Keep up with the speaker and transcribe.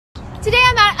Today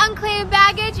I'm at Unclaimed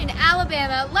Baggage in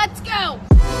Alabama. Let's go!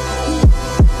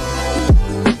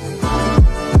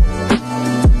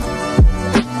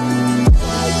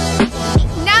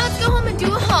 Now let's go home and do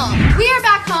a haul. We are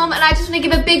back home and I just want to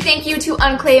give a big thank you to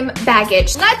Unclaimed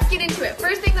Baggage. Let's get into it.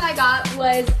 First thing that I got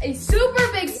was a super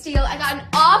big steal. I got an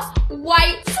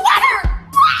off-white sweater.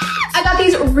 I got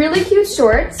these really cute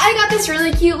shorts. I got this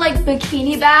really cute like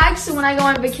bikini bag, so when I go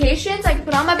on vacations, I can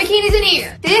put all my bikinis in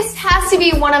here. This has to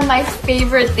be one of my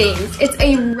favorite things. It's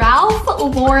a Ralph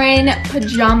Lauren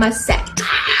pajama set.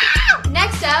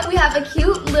 Next up, we have a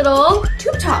cute little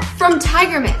tube top from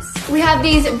Tiger Mist. We have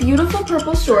these beautiful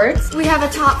purple shorts. We have a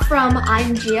top from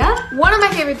I'm Gia. One of my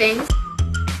favorite things.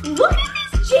 Look at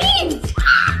these jeans!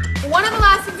 One of the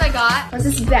last things I got was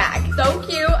this bag. So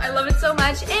cute, I love it so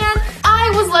much. And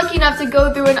I was lucky enough to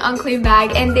go through an Unclaimed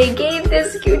bag and they gave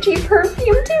this Gucci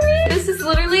perfume to me. This is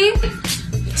literally,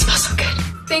 it smells so good.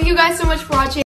 Thank you guys so much for watching.